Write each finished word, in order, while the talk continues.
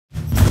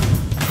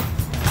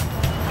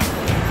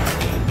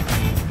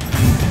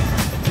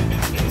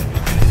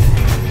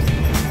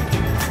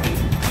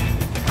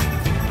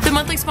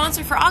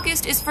sponsor for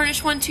August is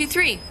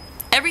Furnish123.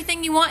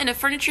 Everything you want in a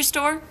furniture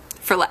store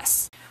for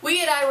less.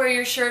 We at I Wear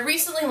Your Shirt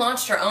recently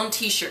launched our own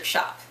t-shirt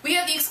shop. We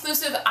have the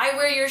exclusive I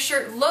Wear Your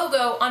Shirt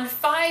logo on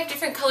 5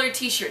 different colored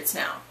t-shirts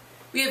now.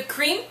 We have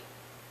cream,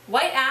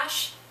 white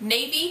ash,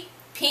 navy,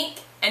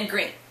 pink, and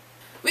green.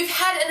 We've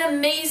had an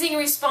amazing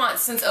response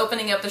since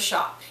opening up the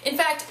shop. In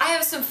fact, I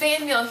have some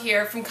fan mail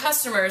here from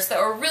customers that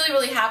were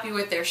really happy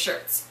with their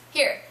shirts.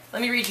 Here, let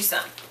me read you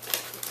some.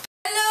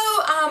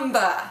 Hello,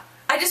 Amba.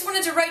 I just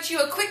wanted to write you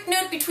a quick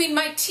note between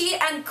my tea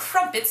and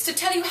crumpets to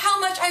tell you how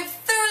much I've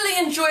thoroughly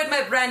enjoyed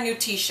my brand new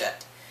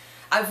t-shirt.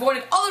 I've worn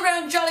it all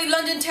around jolly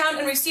London town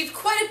and received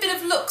quite a bit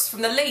of looks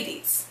from the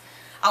ladies.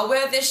 I'll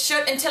wear this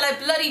shirt until I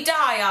bloody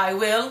die, I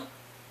will.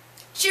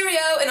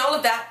 Cheerio and all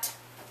of that.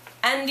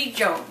 Andy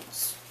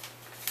Jones.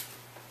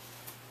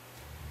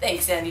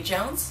 Thanks, Andy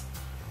Jones.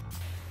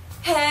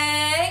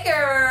 Hey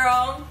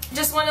girl,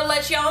 just want to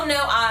let y'all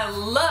know I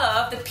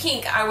love the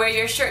pink I Wear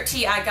Your Shirt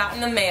tee I got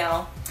in the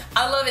mail.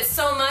 I love it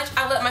so much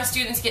I let my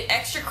students get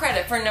extra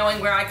credit for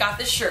knowing where I got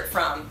this shirt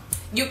from.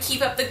 You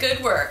keep up the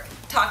good work.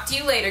 Talk to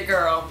you later,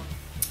 girl.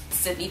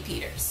 Sydney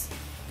Peters.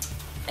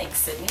 Thanks,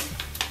 Sydney.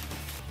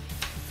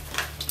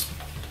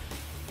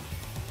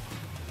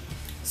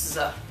 This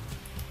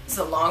is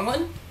a long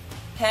one.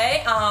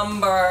 Hey,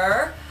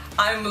 Amber.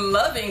 I'm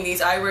loving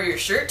these I Wear Your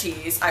Shirt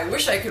tees. I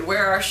wish I could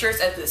wear our shirts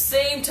at the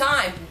same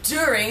time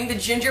during the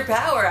Ginger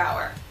Power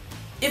Hour.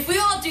 If we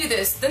all do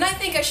this, then I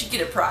think I should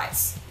get a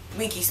prize.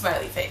 Winky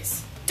smiley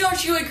face.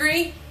 Don't you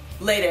agree?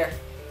 Later.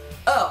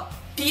 Oh,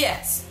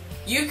 P.S.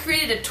 You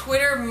created a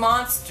Twitter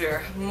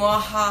monster.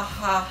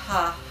 Mwahahaha.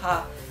 Ha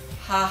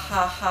ha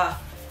ha.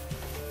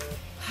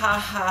 Ha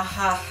ha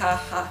ha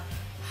ha.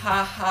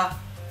 Ha ha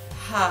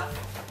ha.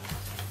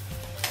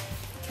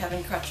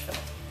 Kevin Crutchfield.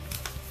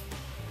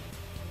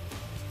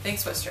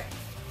 Thanks, Westray.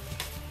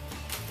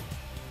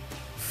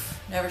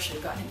 Never should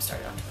have gotten him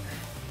started on Twitter.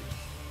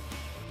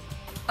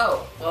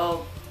 Oh,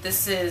 well,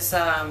 this is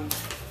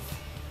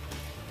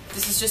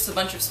just a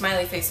bunch of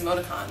smiley face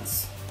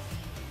emoticons.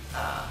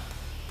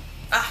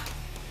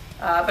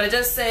 But it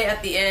does say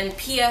at the end,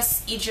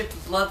 P.S. Egypt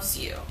loves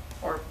you,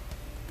 or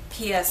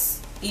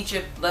P.S.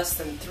 Egypt less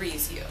than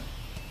threes you.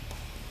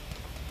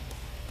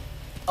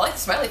 I like the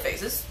smiley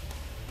faces.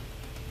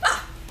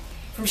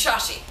 From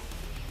Shashi.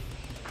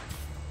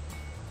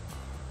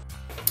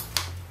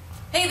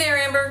 Hey there,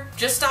 Amber.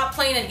 Just stopped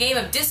playing a game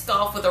of disc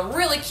golf with a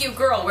really cute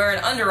girl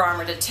wearing Under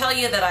Armour to tell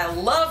you that I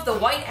love the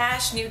white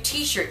ash new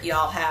t-shirt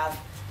y'all have.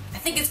 I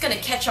think it's gonna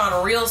catch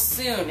on real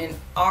soon in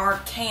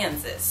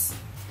Arkansas.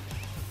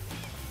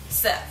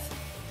 Seth.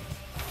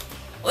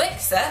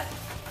 Thanks, Seth.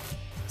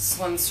 This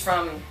one's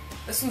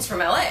from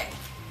LA.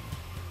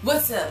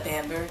 What's up,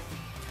 Amber?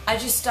 I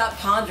just stopped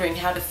pondering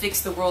how to fix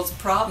the world's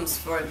problems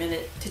for a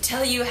minute to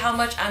tell you how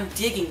much I'm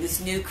digging this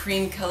new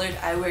cream-colored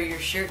I Wear Your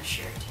Shirt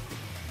shirt.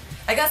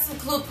 I got some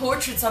cool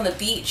portraits on the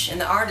beach,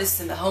 and the artist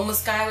and the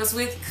homeless guy I was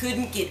with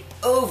couldn't get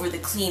over the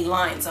clean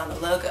lines on the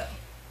logo.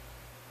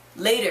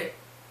 Later.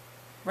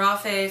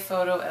 Rafe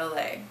Photo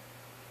LA.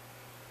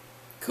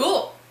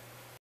 Cool.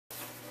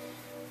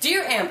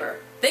 Dear Amber,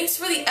 thanks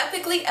for the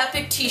epically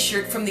epic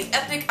t-shirt from the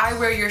epic I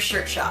Wear Your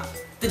Shirt shop.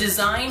 The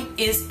design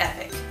is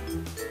epic.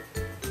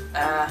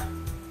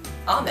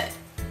 Ahmed.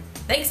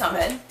 Thanks,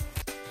 Ahmed.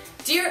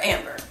 Dear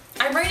Amber,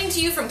 I'm writing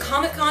to you from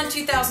Comic-Con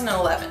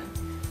 2011.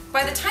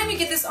 By the time you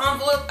get this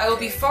envelope, I will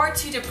be far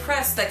too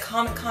depressed that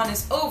Comic-Con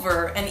is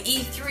over and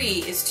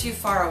E3 is too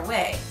far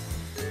away.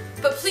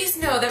 But please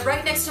know that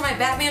right next to my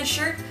Batman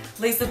shirt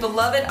lays the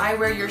beloved I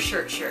Wear Your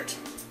Shirt shirt.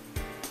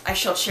 I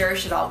shall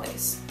cherish it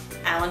always.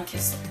 Alan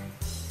Kissler.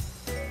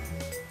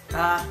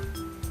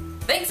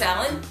 Thanks,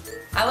 Alan.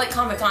 I like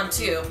Comic-Con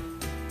too.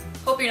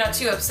 Hope you're not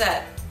too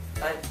upset,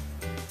 but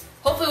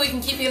hopefully we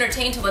can keep you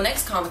entertained till the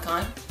next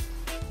Comic-Con.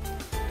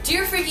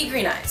 Dear Freaky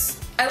Green Eyes,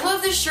 I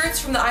love the shirts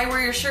from the I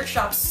Wear Your Shirt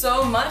shop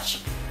so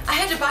much, I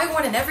had to buy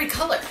one in every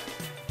color.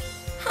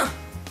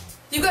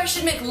 You guys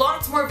should make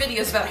lots more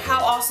videos about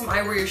how awesome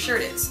I Wear Your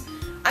Shirt is.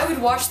 I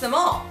would watch them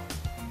all.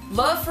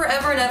 Love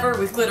forever and ever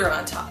with glitter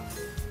on top.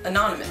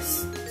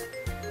 Anonymous.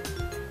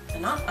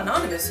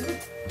 Anonymous?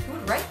 Who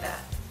would write that?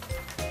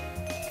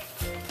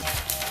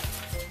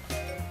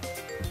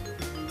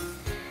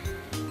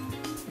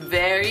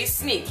 Very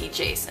sneaky,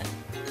 Jason.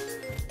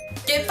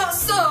 ¿Qué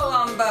pasó,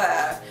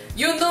 Amber?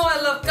 You know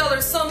I love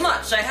color so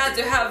much, I had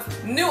to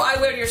have new I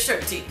Wear Your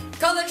Shirt tee.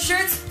 Colored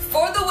shirts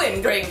for the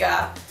win,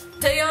 gringa.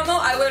 Te amo,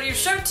 I Wear Your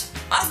Shirt.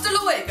 Hasta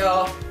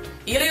luego.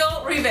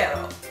 Ilio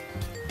Rivero.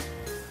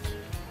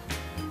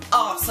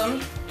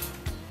 Awesome.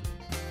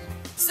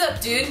 Sup,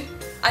 dude?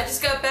 I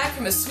just got back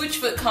from a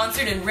Switchfoot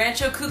concert in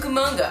Rancho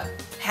Cucamonga.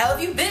 How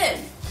have you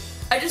been?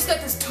 I just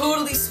got this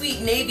totally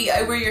sweet navy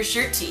I Wear Your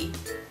Shirt tee.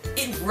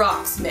 It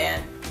rocks,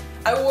 man.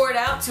 I wore it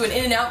out to an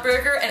In-N-Out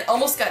burger and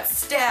almost got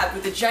stabbed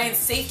with a giant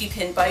safety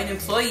pin by an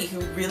employee who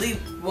really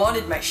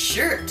wanted my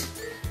shirt.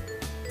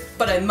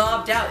 But I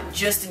mobbed out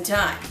just in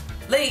time.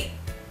 Late,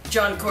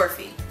 John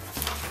Corfey.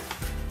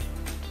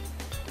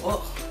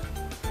 Whoa.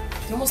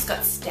 You almost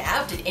got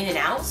stabbed at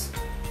In-N-Out?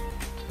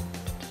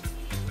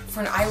 For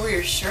an I Wear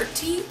Your Shirt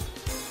tee?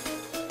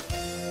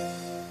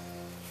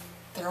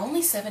 They're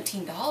only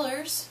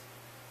 $17.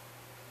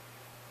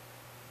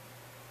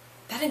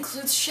 That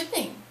includes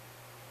shipping.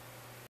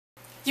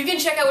 You can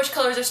check out which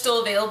colors are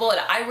still available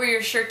at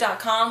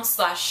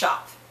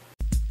iwearyourshirt.com/shop.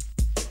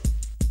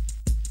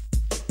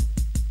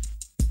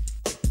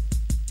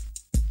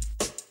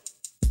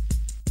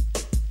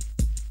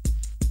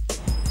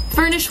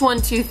 Furnish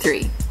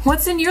 123.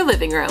 What's in your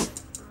living room?